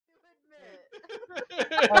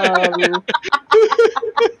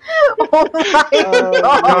Oh my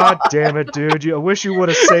god. God damn it, dude. I wish you would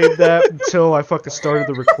have saved that until I fucking started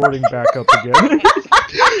the recording back up again.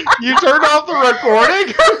 You turned off the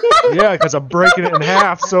recording? Yeah, because I'm breaking it in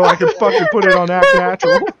half so I can fucking put it on Act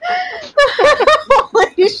Natural.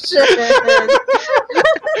 Holy shit.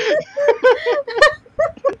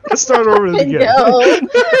 Let's start over it again.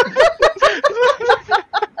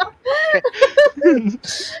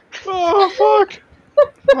 Oh, fuck.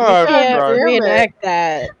 Oh, I can't right. reenact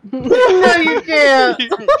that. No, you can't.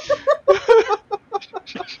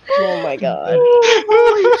 Oh my god.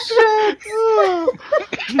 Holy shit.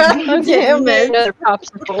 God damn it. Another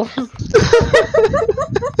popsicle.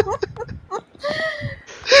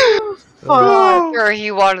 Fuck. Sure,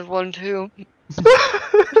 he wanted one too.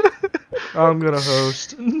 I'm gonna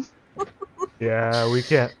host. Yeah, we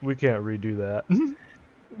can't redo that.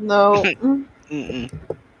 No.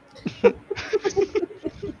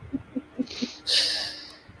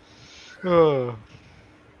 Mm-mm.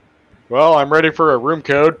 Well, I'm ready for a room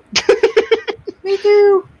code. Me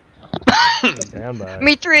too. Stand by.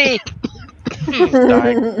 Me three.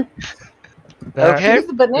 Dying. That Okay. Here's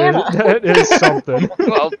the banana. that is something.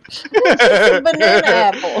 Well, Here's the banana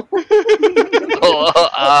apple.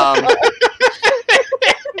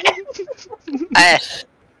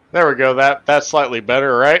 There we go. That's slightly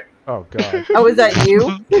better, right? Oh god. Oh, is that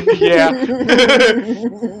you? Yeah.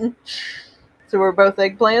 So we're both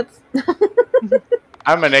eggplants?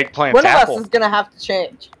 I'm an eggplant One of apple. us is gonna have to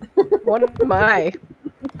change. What am I?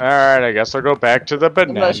 Alright, I guess I'll go back to the I'm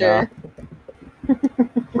banana. not sure.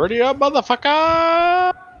 Ready up,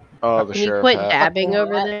 motherfucker! Oh, the Can you sheriff quit hat. dabbing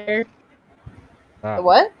over there? The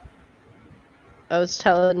what? I was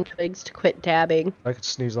telling Twigs to quit dabbing. I could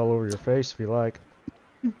sneeze all over your face if you like.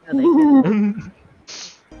 No, they didn't.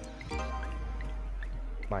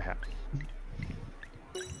 My hat.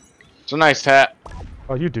 It's a nice hat.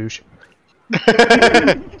 Oh, you douche.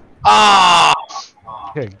 Ah!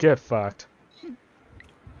 Yeah, get fucked.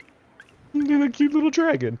 You're a cute little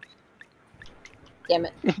dragon. Damn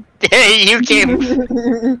it. hey, you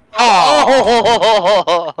came.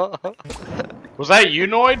 Oh! Was that you,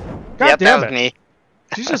 Noid? God Yep, that damn was it. me.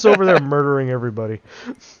 She's just over there murdering everybody.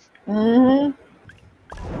 Mm-hmm.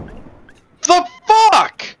 The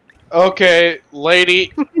fuck? Okay,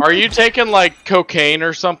 lady, are you taking like cocaine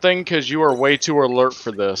or something? Because you are way too alert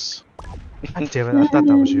for this. God damn it, I thought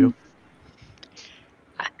that was you.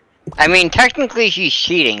 I mean, technically she's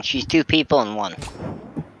cheating. She's two people in one.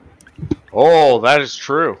 Oh, that is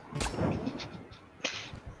true.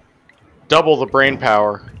 Double the brain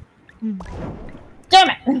power. Damn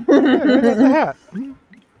Hey, I got it! the hat.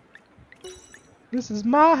 This is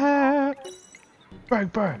my hat. Bang,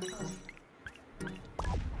 bang.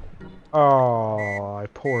 Oh, I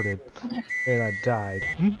ported. And I died.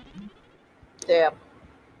 Damn.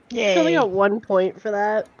 I only got 1 point for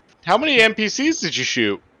that. How many NPCs did you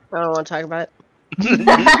shoot? I don't want to talk about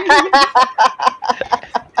it.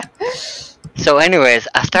 So anyways,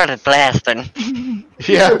 I started blasting.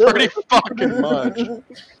 Yeah, pretty fucking much.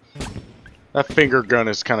 That finger gun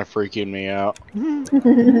is kind of freaking me out.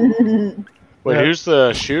 Wait, Yeah. who's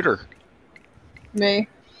the shooter? Me.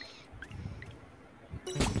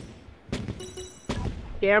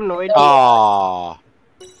 Damn, Noid. Aww.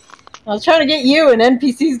 I was trying to get you, and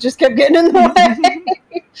NPCs just kept getting in the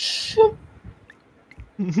way.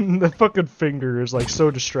 The fucking finger is like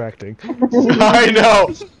so distracting. I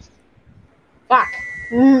know. Fuck.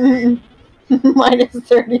 Minus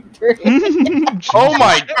 33. Oh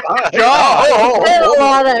my god. There's a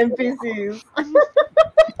lot of NPCs.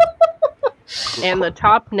 And the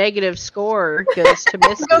top negative score goes to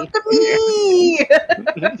Misty. Go to me!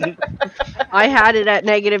 I had it at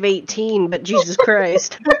negative 18, but Jesus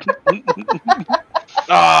Christ.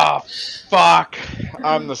 Ah, fuck.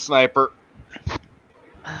 I'm the sniper.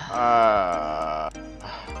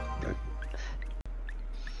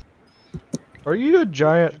 Are you a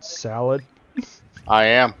giant salad? I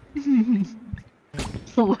am.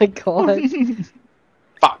 Oh my god.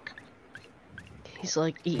 Fuck. He's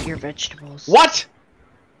like, eat your vegetables. What?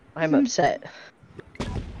 I'm upset.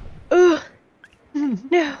 Ugh.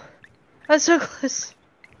 No. That's so close.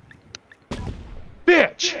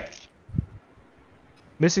 Bitch!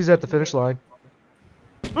 Missy's at the finish line.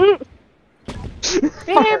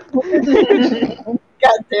 Damn.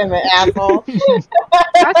 God damn it, asshole.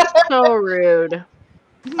 That's so rude.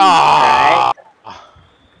 Ah.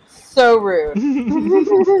 So rude.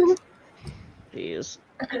 Jeez.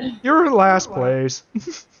 You're in last place.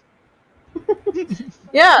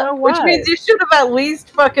 Yeah, So which what? means you should have at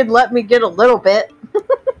least fucking let me get a little bit.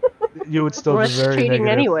 You would still be What's very cheating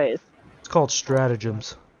negative. anyways? It's called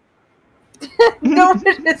stratagems. No,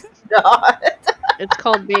 it is not. It's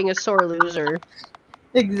called being a sore loser.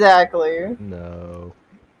 Exactly. No.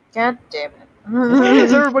 God damn Why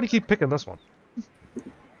does it. everybody keep picking this one?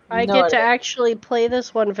 I No get to idea. actually play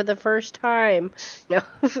this one for the first time. No.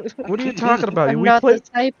 What are you talking about? I'm We not play. the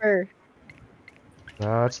sniper.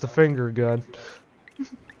 Nah, it's the finger gun.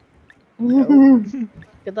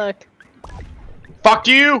 Good luck. Fuck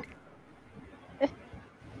you!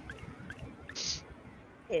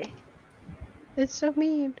 It's so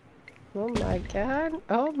mean. Oh my god.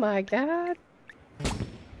 Oh my god.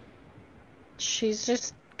 She's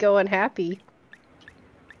just going happy.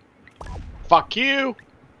 Fuck you!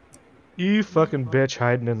 You fucking bitch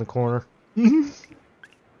hiding in the corner. Can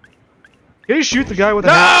you shoot the guy with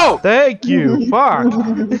the No! hat? Thank you. Fuck.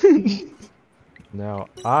 Now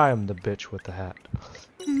I'm the bitch with the hat.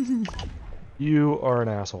 You are an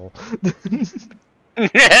asshole.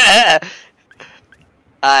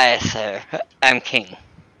 Aye, sir. I'm king.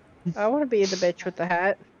 I want to be the bitch with the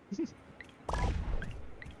hat.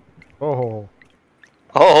 Oh.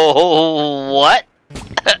 Oh, what?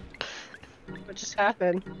 What just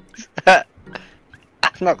happened? I'm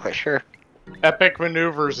not quite sure. Epic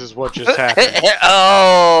maneuvers is what just happened.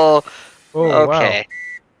 Oh, Oh, okay.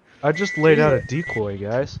 wow. I just laid out a decoy,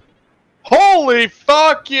 guys. Holy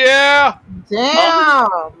fuck yeah! Damn.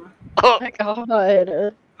 Oh, Oh my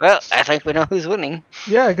god. well, I think we know who's winning.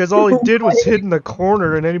 Yeah, because all he did was hid in the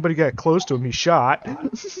corner, and anybody got close to him, he shot.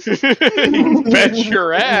 You bet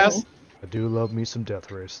your ass. I do love me some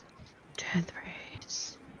death race. Death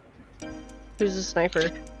race. Who's the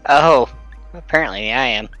sniper? Oh, apparently I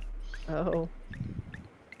am. Oh.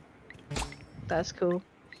 That's cool.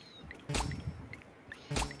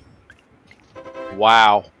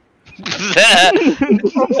 Wow.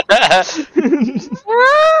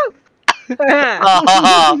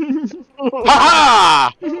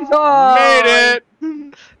 Ha Oh, Made it!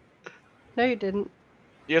 no, you didn't.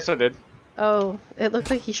 Yes, I did. Oh, it looked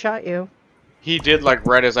like he shot you. He did like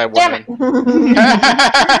right as I Damn went in.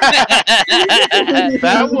 it.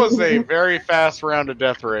 That was a very fast round of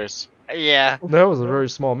death race. Yeah. That was a very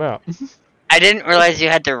small map. I didn't realize you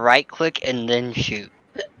had to right click and then shoot.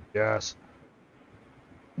 Yes.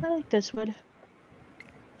 I like this one.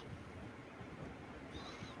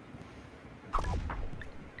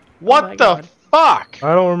 What my the God. fuck?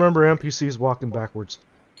 I don't remember NPCs walking backwards.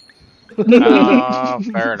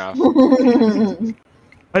 Fair enough.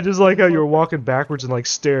 I just like how you were walking backwards and like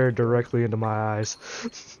stared directly into my eyes.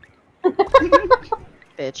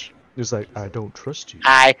 Bitch. Just like, I don't trust you.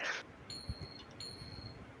 I.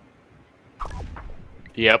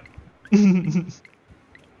 Yep.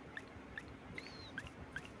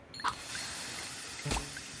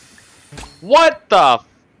 What the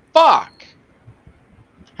fuck?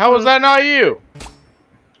 How was that not you?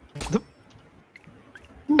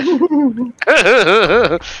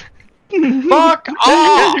 Fuck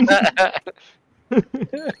off!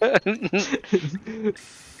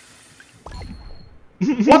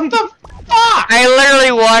 What the fuck? I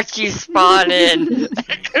literally watched you spawn in.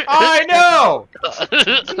 I know!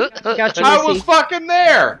 Gotcha, I was Missy. fucking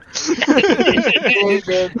there!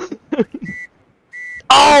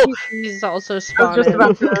 Oh! He's also I was spawning. just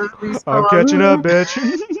about to respawn. I'm catching up,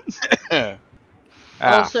 bitch.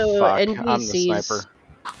 Also, fuck. I'm the NPCs. sniper.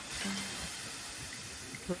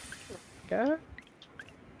 Okay.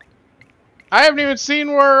 I haven't even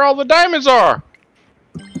seen where all the diamonds are!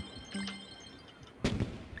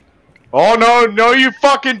 Oh no, no you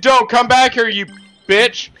fucking don't! Come back here, you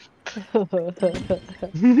bitch!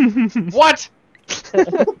 What?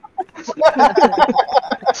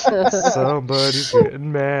 Somebody's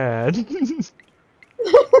getting mad.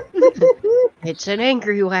 It's an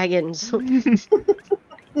angry wagons.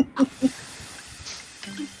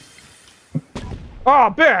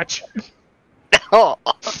 Oh, bitch! Oh.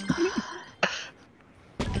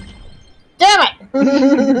 Damn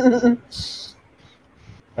it!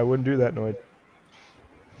 I wouldn't do that, Noid.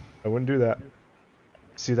 I wouldn't do that.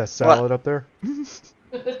 See that salad up there?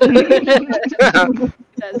 That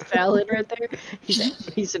salad right there.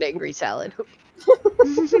 He's an angry salad.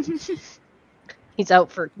 He's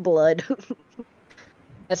out for blood.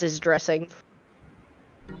 That's his dressing.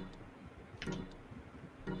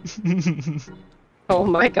 Oh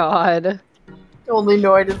my god. Only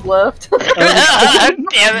Noid is left. Damn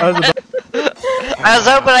I was, it. I was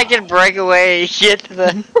hoping I could break away and get to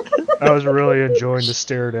the. I was really enjoying the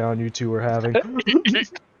stare down you two were having.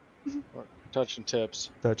 Touching tips.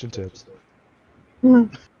 Touching tips. This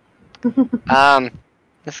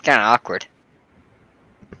is kind of awkward.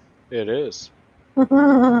 It is.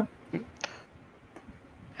 I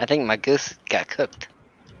I think my goose got cooked.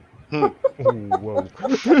 Ooh, whoa.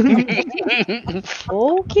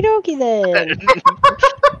 Okie dokie then.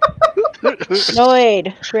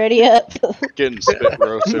 Noid, ready up. Getting spit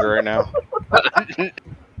roasted right now.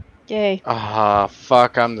 Yay. Ah,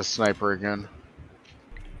 fuck, I'm the sniper again.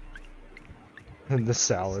 And the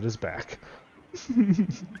salad is back.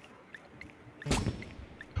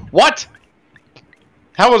 What?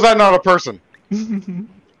 How was that not a person?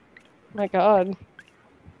 My god.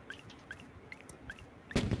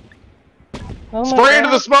 Oh my Spray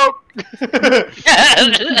into the smoke!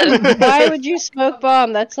 Why would you smoke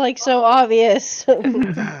bomb? That's like so obvious.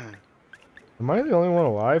 Am I the only one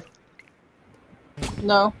alive?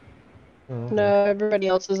 No. Oh, okay. No, everybody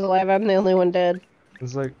else is alive. I'm the only one dead.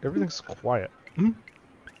 It's like everything's quiet.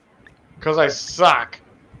 Cause I suck.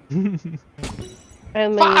 I mean,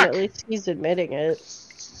 Fuck! at least he's admitting it.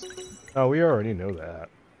 Oh, we already know that.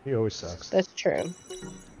 He always sucks. That's true.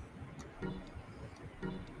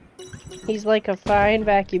 He's like a fine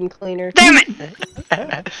vacuum cleaner. Damn it!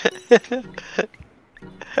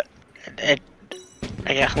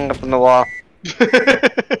 I got hung up on the wall.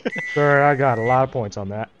 Sorry, I got a lot of points on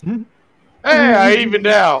that. Hey, I evened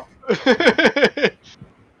out.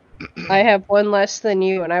 I have one less than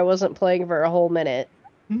you, and I wasn't playing for a whole minute.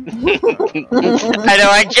 I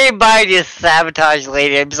know, I came by to sabotage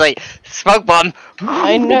lady. I was like, smoke bomb.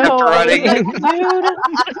 I know. Kept running.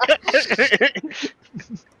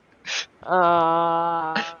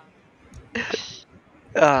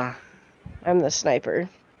 I'm the sniper.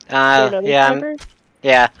 Yeah,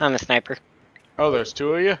 I'm a sniper. Oh, there's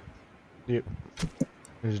two of you? Yep.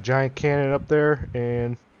 There's a giant cannon up there,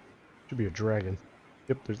 and should be a dragon.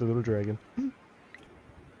 Yep, there's a little dragon.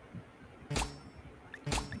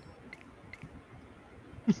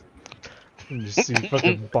 You just see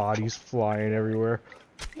fucking bodies flying everywhere.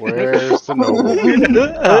 Where's the noble?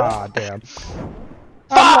 Ah, damn.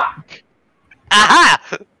 Fuck! Aha!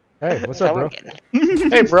 Hey, what's up, bro?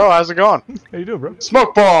 Hey, bro, how's it going? How you doing, bro?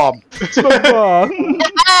 Smoke bomb! Smoke bomb.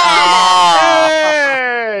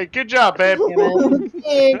 Hey! Good job, babe.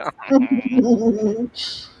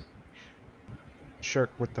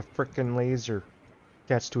 Shark with the frickin' laser.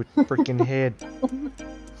 Attached to its frickin' head.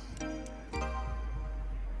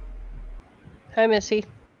 Hi, Missy.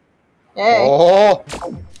 Hey. Oh!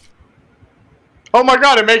 Oh my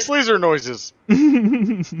god, it makes laser noises! Hi,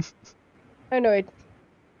 Noid.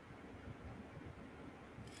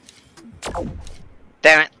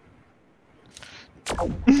 Damn it.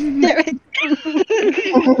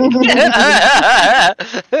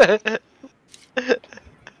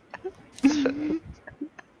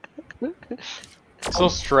 So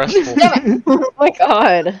stressful. Oh my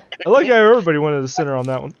god. I like how everybody wanted to center on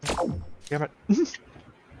that one. Damn it. This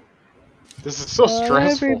is so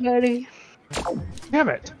stressful. Everybody. Damn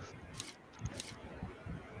it.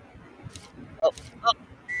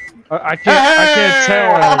 I can't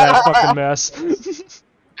tell out of that fucking mess.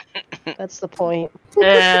 That's the point.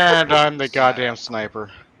 And I'm the goddamn sniper.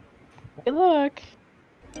 Good luck.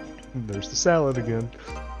 There's the salad again.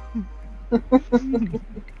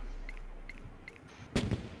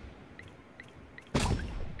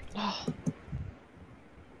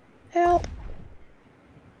 Help.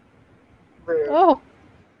 Oh.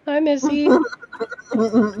 Hi, Missy.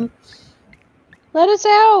 Let us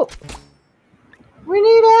out. We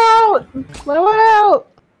need out. Let us out.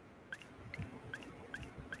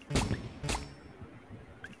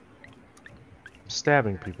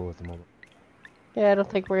 Stabbing people at the moment. Yeah, I don't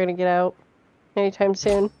think we're gonna get out anytime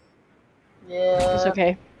soon. Yeah. It's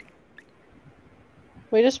okay.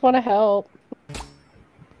 We just want to help.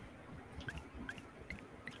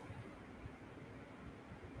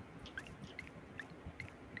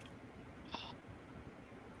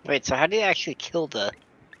 Wait, so how do you actually kill the...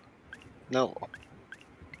 No.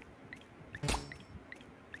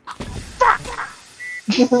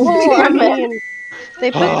 Well, I mean,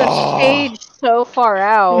 they put the stage so far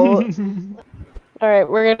out. Alright,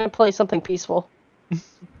 we're gonna play something peaceful.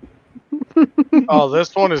 Oh,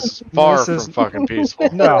 this one is far This from is- fucking peaceful.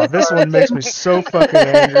 No, this one makes me so fucking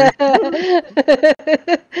angry.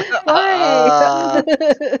 Why?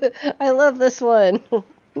 I love this one.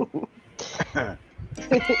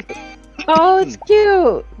 Oh, it's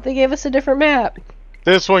cute. They gave us a different map.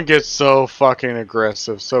 This one gets so fucking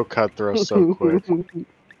aggressive, so cutthroat, so quick.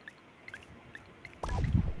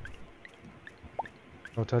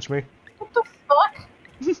 Don't touch me. What the fuck?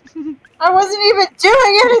 I wasn't even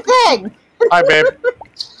doing anything. Hi, babe.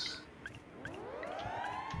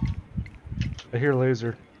 I hear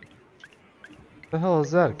laser. The hell is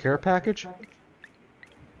that? A care package?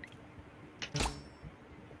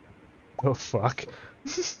 Oh fuck.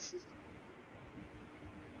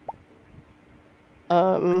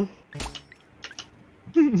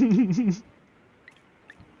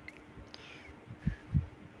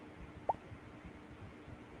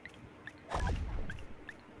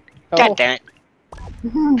 God damn it.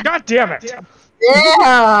 God damn it!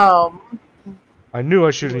 Damn! I knew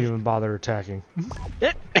I shouldn't even bother attacking.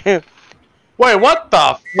 Wait, what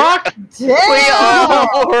the fuck? We Damn!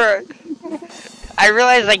 all were. I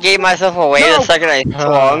realized I gave myself away the second I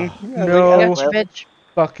swung. I was No. like, Gotcha, well, bitch.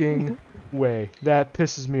 Fucking way. That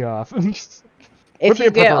pisses me off. If me you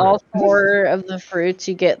a get all peppermint. 4 of the fruits,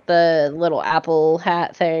 you get the little apple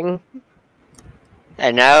hat thing.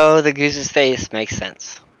 I know the goose's face makes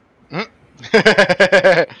sense.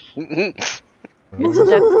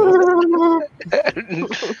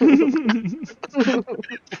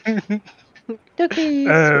 Cookies.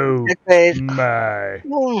 Oh Face. my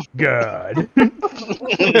god.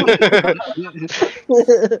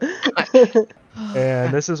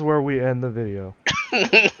 And this is where we end the video.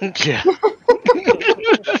 Yeah.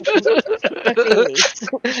 Cookies.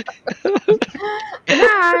 Good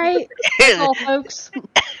night. That's all, folks.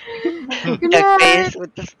 Good Duck night. face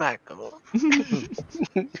with the sparkle.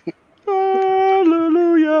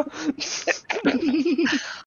 Hallelujah.